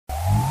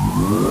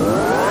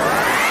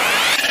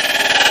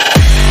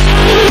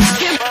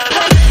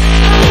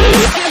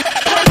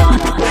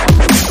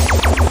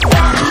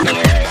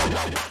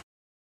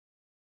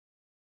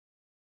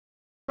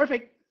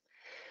Perfect.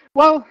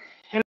 Well,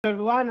 hello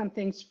everyone, and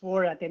thanks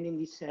for attending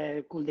this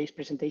Cool Days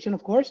presentation,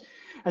 of course.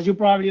 As you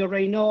probably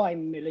already know,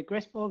 I'm Eloy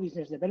Crespo,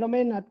 Business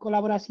Development at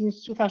Collabora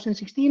since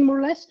 2016, more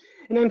or less.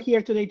 And I'm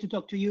here today to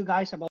talk to you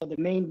guys about the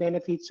main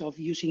benefits of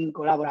using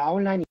Collabora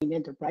Online in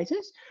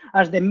enterprises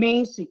as the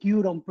main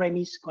secure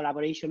on-premise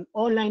collaboration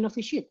online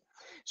office suite.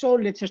 So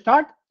let's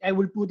start. I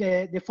will put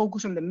the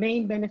focus on the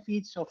main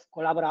benefits of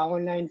Collabora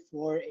Online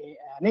for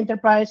an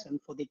enterprise and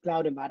for the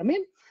cloud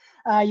environment.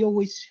 I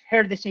always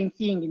heard the same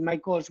thing in my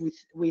calls with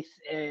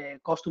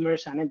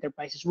customers and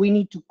enterprises. We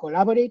need to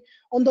collaborate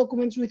on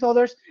documents with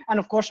others, and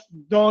of course,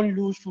 don't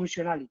lose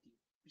functionality.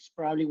 It's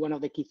probably one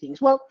of the key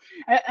things. Well,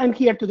 I'm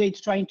here today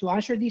trying to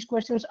answer these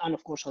questions and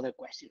of course other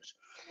questions.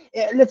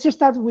 Let's just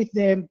start with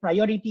the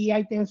priority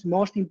items,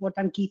 most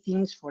important key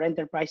things for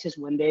enterprises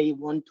when they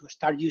want to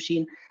start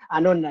using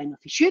an online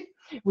office suite,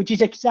 which is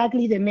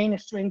exactly the main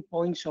strength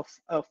points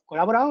of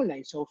Collabora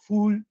Online. So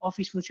full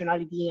office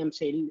functionality and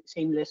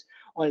seamless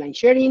online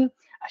sharing,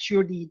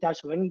 assured digital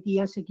sovereignty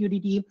and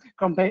security,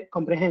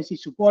 comprehensive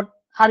support,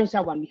 having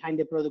someone behind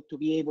the product to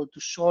be able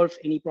to solve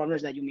any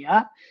problems that you may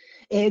have,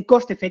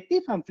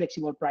 cost-effective and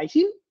flexible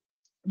pricing.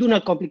 Do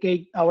not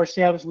complicate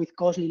ourselves with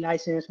costly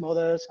license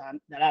models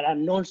that are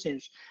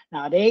nonsense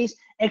nowadays.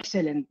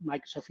 Excellent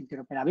Microsoft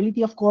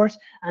interoperability, of course,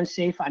 and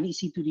safe and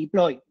easy to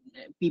deploy.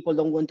 People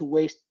don't want to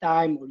waste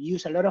time or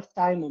use a lot of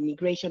time on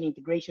migration,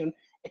 integration,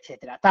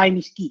 etc. Time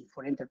is key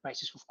for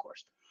enterprises, of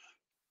course.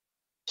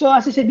 So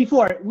as I said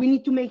before, we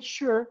need to make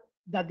sure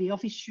that the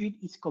office suite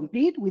is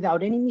complete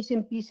without any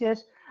missing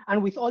pieces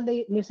and with all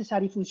the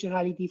necessary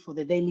functionality for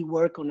the daily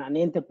work on an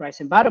enterprise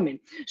environment.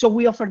 So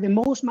we offer the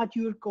most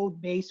mature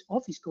code-based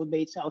office code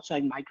base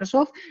outside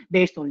Microsoft,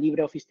 based on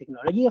LibreOffice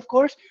technology, of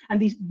course,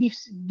 and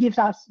this gives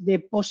us the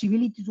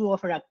possibility to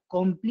offer a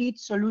complete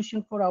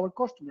solution for our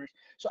customers.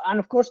 So, and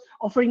of course,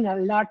 offering a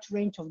large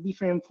range of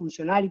different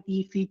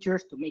functionality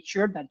features to make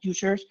sure that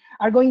users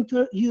are going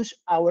to use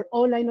our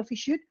online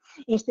office suite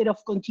instead of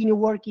continue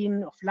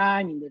working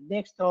offline in the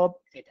desktop,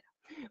 etc.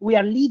 We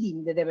are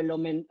leading the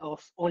development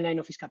of online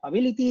office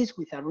capabilities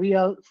with a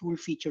real full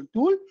feature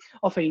tool,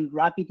 offering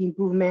rapid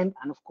improvement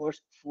and of course,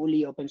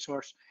 fully open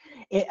source.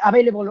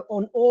 Available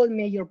on all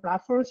major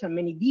platforms and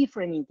many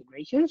different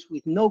integrations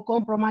with no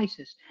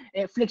compromises.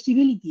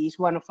 Flexibility is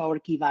one of our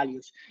key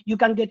values. You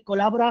can get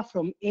Collabora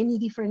from any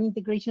different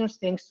integrations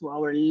thanks to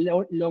our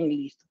long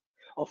list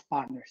of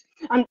partners.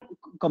 And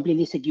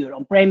completely secure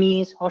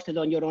on-premise, hosted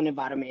on your own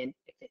environment,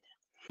 etc.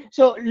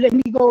 So let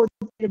me go a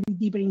bit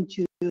deeper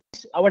into this.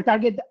 Our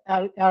target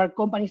are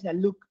companies that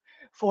look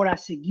for a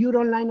secure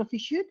online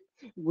office suite,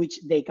 which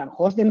they can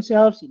host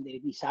themselves in their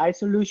desired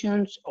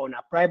solutions on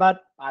a private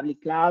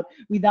public cloud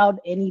without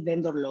any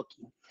vendor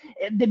lock-in.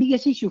 The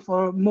biggest issue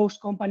for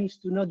most companies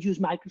to not use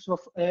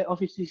Microsoft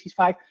Office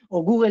 365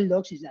 or Google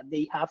Docs is that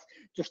they have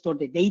to store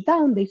the data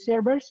on their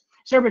servers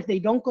they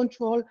don't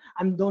control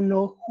and don't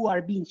know who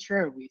are being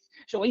shared with.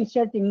 So in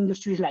certain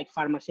industries like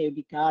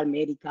pharmaceutical,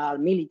 medical,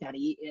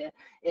 military,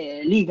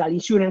 legal,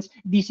 insurance,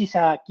 this is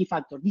a key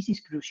factor. This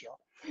is crucial.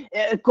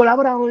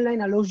 Collabora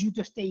Online allows you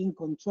to stay in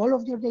control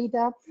of your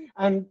data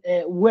and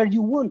where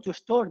you want to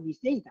store this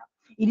data.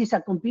 It is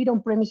a complete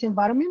on-premise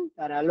environment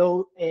that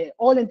allows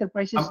all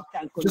enterprises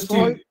can control. Just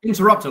to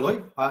interrupt,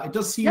 Eloy, it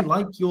does seem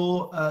like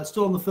you're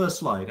still on the first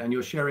slide and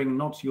you're sharing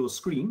not your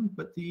screen,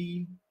 but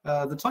the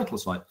title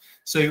slide.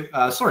 So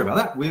sorry about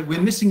that.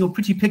 We're missing your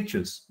pretty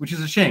pictures, which is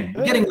a shame.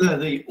 We're getting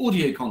the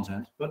audio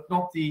content, but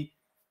not the,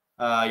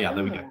 yeah,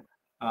 there we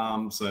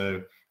go.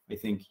 So I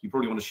think you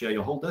probably want to share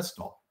your whole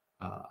desktop.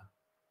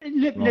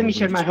 Let me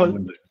share my whole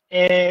window.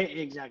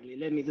 Exactly.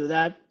 Let me do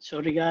that.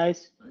 Sorry,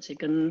 guys. 1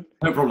 second.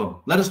 No problem.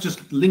 Let us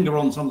just linger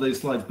on some of those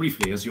slides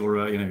briefly as you're,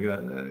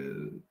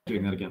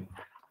 doing that again.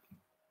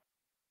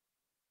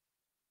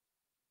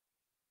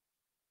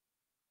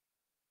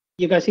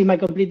 You can see my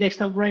complete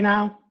desktop right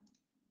now.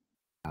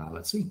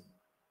 Let's see.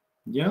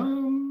 Yeah.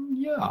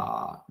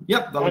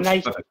 Yep. That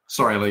looks perfect.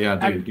 Sorry, Eloy. Yeah,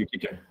 do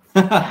keep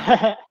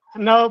going.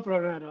 No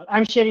problem at all.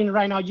 I'm sharing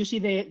right now. You see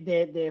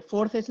the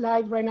fourth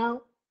slide right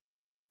now?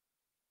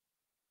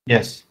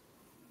 Yes.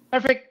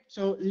 Perfect.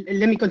 So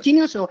let me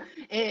continue. So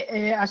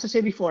as I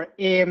said before,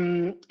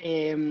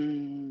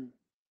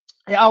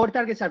 our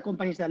targets are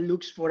companies that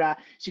looks for a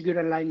secure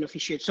online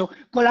office suite. So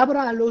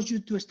Collabora allows you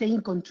to stay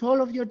in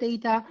control of your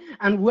data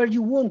and where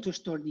you want to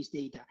store this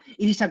data.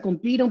 It is a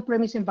complete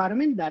on-premise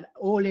environment that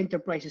all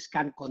enterprises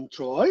can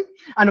control,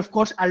 and of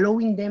course,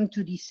 allowing them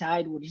to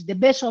decide what is the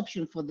best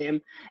option for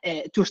them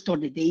to store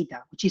the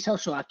data, which is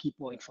also a key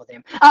point for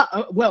them.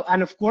 Well,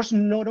 and of course,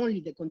 not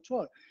only the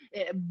control.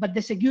 but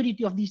the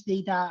security of this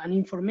data and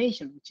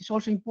information, which is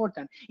also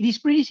important. It is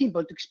pretty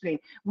simple to explain.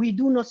 We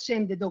do not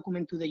send the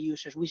document to the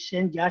users. We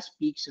send just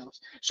pixels.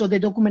 So the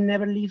document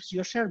never leaves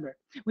your server.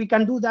 We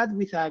can do that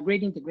with a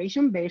great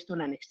integration based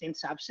on an extend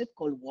subset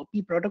called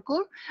WOPI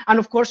protocol. And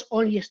of course,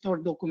 only store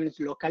documents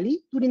locally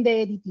during the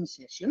editing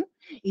session.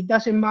 It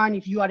doesn't mind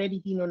if you are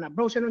editing on a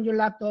browser on your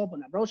laptop,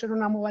 on a browser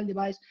on a mobile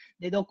device,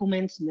 the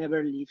documents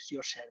never leaves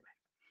your server.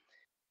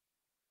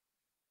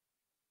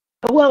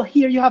 Well,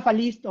 here you have a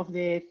list of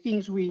the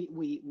things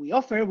we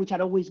offer, which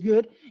are always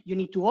good. You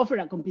need to offer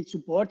a complete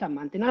support and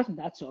maintenance,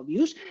 that's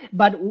obvious.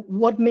 But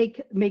what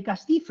make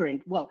us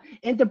different? Well,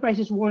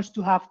 enterprises wants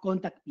to have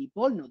contact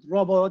people, not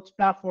robots,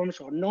 platforms,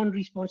 or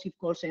non-responsive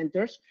call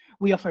centers.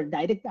 We offer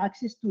direct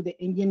access to the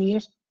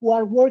engineers who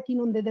are working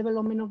on the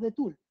development of the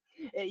tool.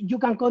 You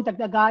can contact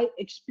a guy,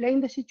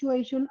 explain the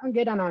situation, and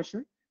get an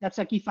answer. That's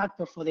a key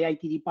factor for the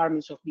IT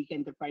departments of big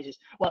enterprises.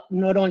 Well,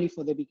 not only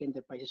for the big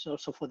enterprises,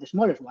 also for the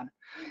smallest one.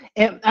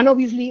 And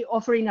obviously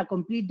offering a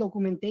complete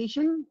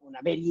documentation in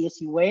a very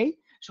easy way.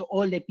 So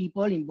all the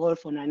people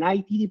involved on an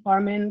IT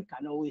department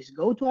can always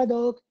go to a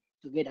doc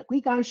to get a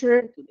quick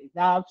answer to their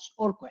doubts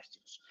or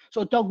questions.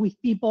 So talk with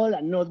people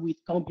and not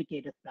with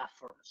complicated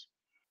platforms.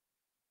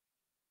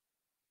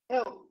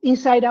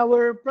 Inside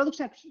our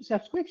product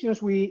subscriptions,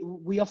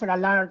 we offer a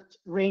large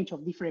range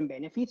of different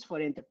benefits for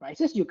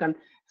enterprises. You can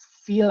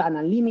fill an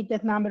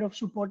unlimited number of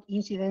support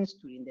incidents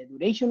during the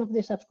duration of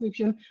the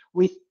subscription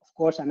with, of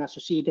course, an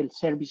associated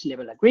service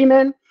level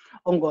agreement,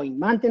 ongoing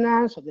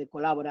maintenance of the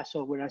Collabora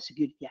software and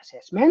security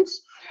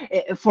assessments.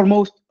 For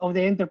most of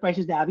the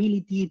enterprises, the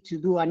ability to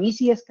do an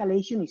easy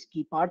escalation is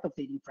key part of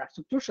the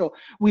infrastructure. So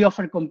we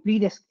offer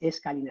complete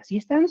scaling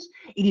assistance.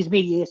 It is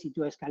very easy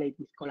to escalate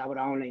with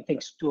Collabora Online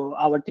thanks to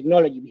our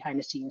technology behind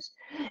the scenes.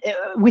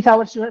 With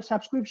our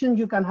subscription,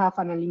 you can have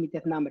an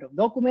unlimited number of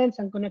documents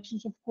and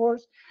connections, of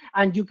course,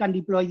 and you can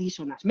deploy this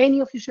on as many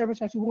of your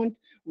servers as you want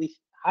with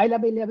high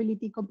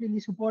availability, completely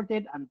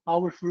supported, and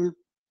powerful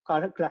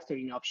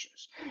clustering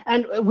options.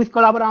 And with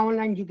Collabora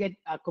Online, you get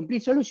a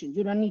complete solution.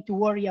 You don't need to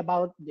worry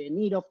about the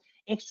need of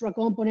extra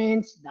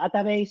components,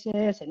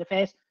 databases,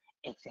 NFS,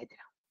 etc.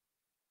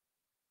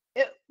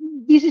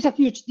 This is a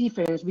huge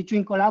difference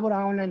between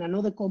Collabora Online and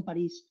other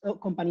companies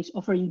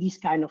offering this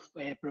kind of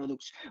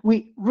products.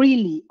 We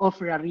really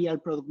offer a real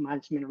product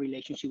management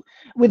relationship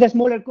with a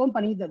smaller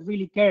company that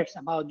really cares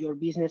about your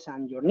business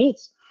and your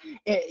needs.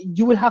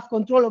 You will have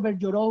control over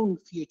your own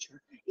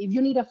future. If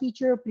you need a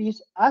feature,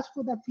 please ask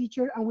for that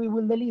feature and we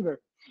will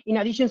deliver. In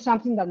addition,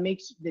 something that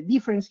makes the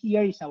difference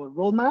here is our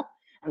roadmap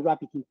and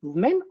rapid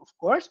improvement, of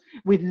course,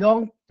 with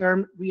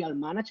long-term real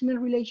management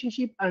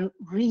relationship and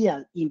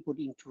real input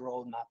into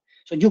roadmap.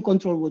 So you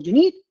control what you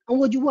need and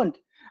what you want,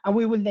 and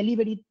we will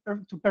deliver it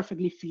to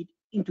perfectly fit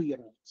into your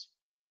needs.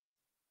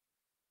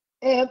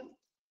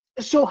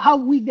 So how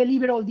we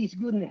deliver all this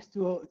goodness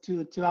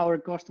to our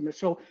customers.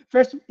 So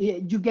first,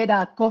 you get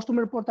a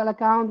customer portal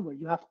account where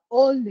you have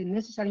all the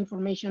necessary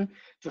information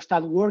to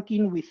start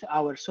working with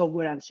our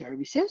software and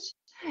services.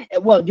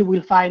 Well, you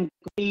will find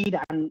complete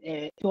and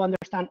to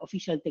understand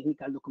official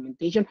technical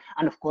documentation,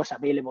 and of course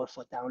available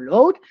for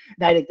download,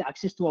 direct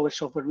access to our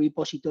software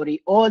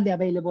repository, all the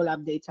available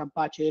updates and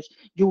patches.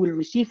 You will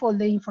receive all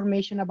the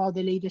information about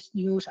the latest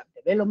news and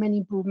development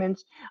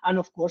improvements, and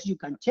of course you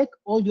can check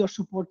all your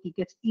support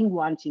tickets in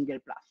one single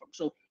platform,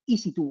 so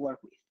easy to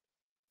work with.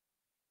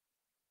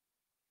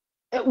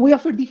 We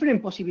offer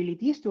different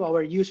possibilities to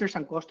our users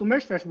and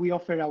customers. First, we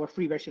offer our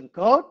free version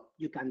code.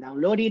 You can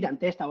download it and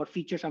test our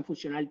features and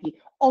functionality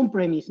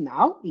on-premise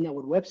now in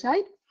our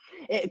website.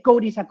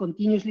 Code is a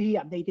continuously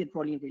updated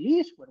rolling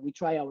release where we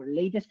try our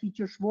latest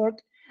features work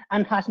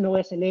and has no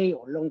SLA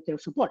or long-term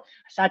support.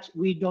 As such,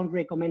 we don't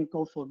recommend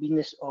code for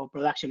business or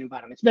production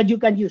environments, but you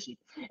can use it.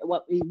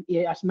 Well,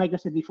 as Michael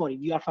said before, if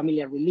you are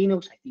familiar with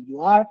Linux, I think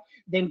you are,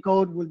 then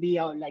code will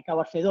be like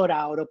our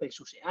Fedora or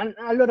OpenSUSE, and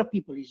a lot of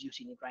people is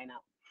using it right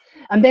now.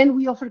 And then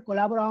we offer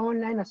Collabora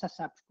Online as a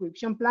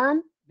subscription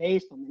plan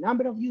based on the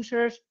number of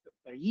users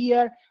per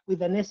year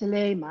with an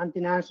SLA,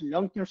 maintenance,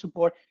 long-term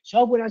support,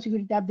 software and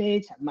security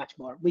updates, and much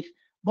more. With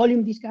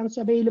volume discounts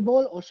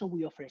available, also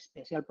we offer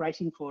special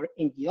pricing for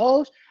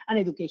NGOs and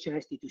educational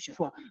institutions.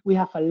 Well, we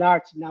have a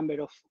large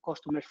number of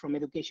customers from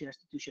educational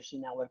institutions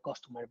in our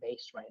customer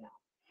base right now.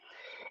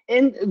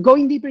 And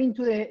going deeper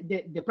into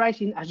the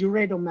pricing, as you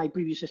read on my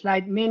previous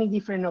slide, many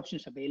different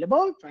options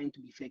available, trying to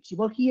be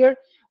flexible here.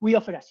 We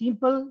offer a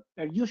simple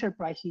per user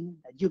pricing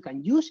that you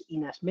can use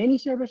in as many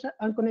servers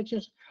and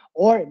connections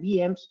or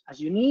VMs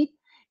as you need.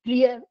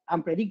 Clear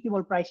and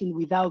predictable pricing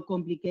without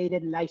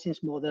complicated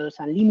license models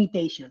and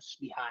limitations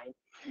behind.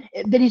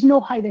 There is no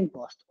hidden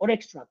cost or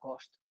extra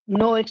cost,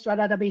 no extra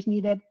database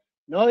needed,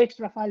 no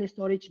extra file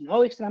storage,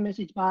 no extra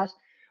message bus,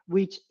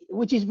 which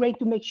is great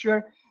to make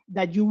sure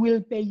that you will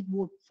pay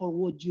for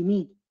what you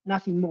need,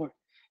 nothing more.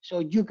 So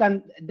you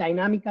can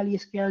dynamically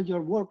scale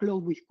your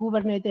workload with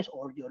Kubernetes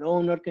or your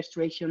own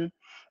orchestration.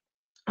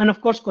 And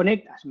of course,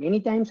 connect as many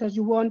times as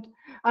you want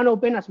and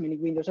open as many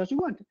windows as you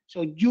want.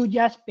 So you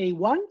just pay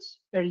once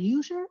per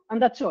user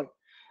and that's all.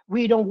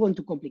 we don't want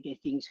to complicate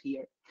things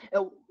here.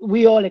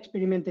 We all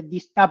experimented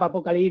this tab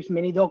apocalypse,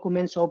 many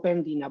documents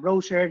opened in a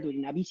browser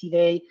during a busy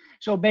day.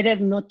 So better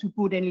not to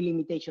put any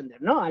limitation there,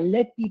 no? And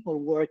let people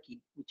work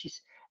in, which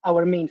is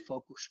our main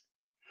focus.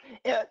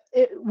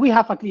 We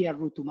have a clear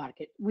route to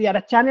market. We are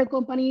a channel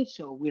company,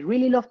 so we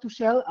really love to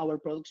sell our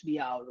products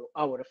via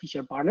our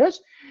official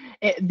partners.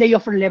 They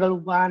offer level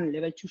 1,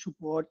 level 2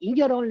 support in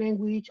your own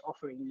language,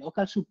 offering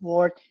local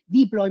support,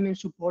 deployment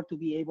support to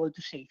be able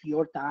to save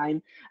your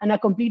time, and a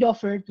complete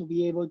offer to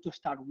be able to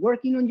start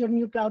working on your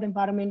new cloud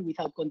environment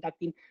without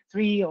contacting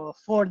 3 or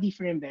 4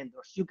 different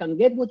vendors. You can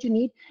get what you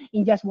need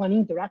in just one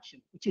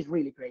interaction, which is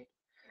really great.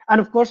 And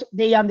of course,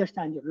 they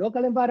understand your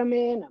local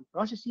environment and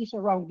processes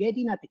around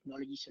getting a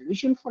technology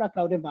solution for a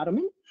cloud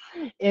environment.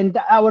 And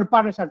our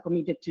partners are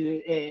committed to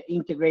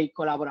integrate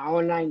Collabora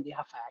Online. They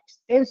have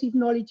extensive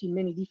knowledge in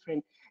many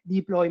different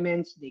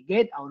deployments. They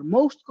get our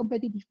most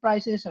competitive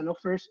prices and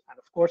offers. And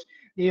of course,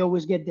 they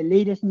always get the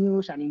latest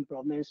news and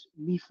improvements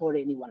before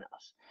anyone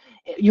else.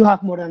 You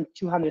have more than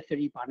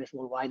 230 partners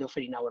worldwide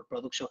offering our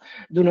products. So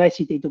do not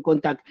hesitate to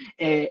contact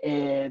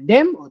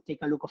them or take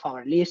a look of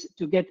our list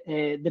to get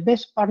the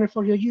best partner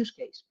for your use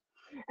case.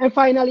 And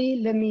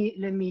finally, let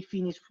me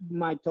finish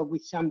my talk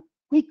with some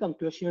quick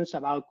conclusions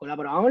about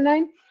Collabora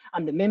Online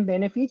and the main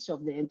benefits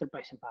of the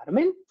enterprise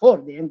environment for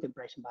the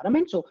enterprise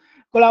environment. So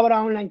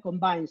Collabora Online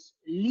combines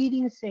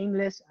leading,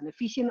 seamless, and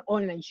efficient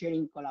online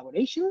sharing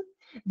collaboration,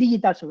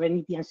 digital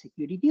sovereignty and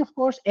security, of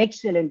course,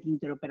 excellent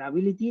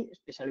interoperability,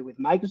 especially with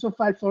Microsoft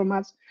file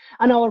formats,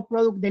 and our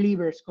product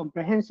delivers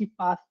comprehensive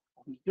path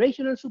of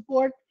migration and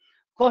support,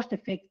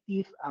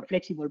 cost-effective and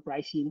flexible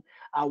pricing,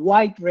 a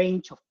wide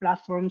range of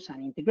platforms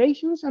and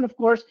integrations, and of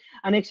course,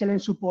 an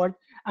excellent support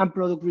and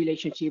product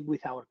relationship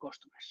with our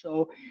customers.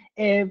 So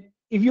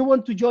if you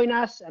want to join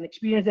us and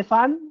experience the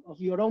fun of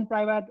your own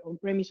private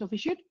on-premise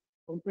office shoot,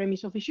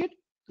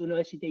 do not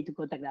hesitate to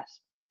contact us.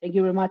 Thank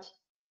you very much.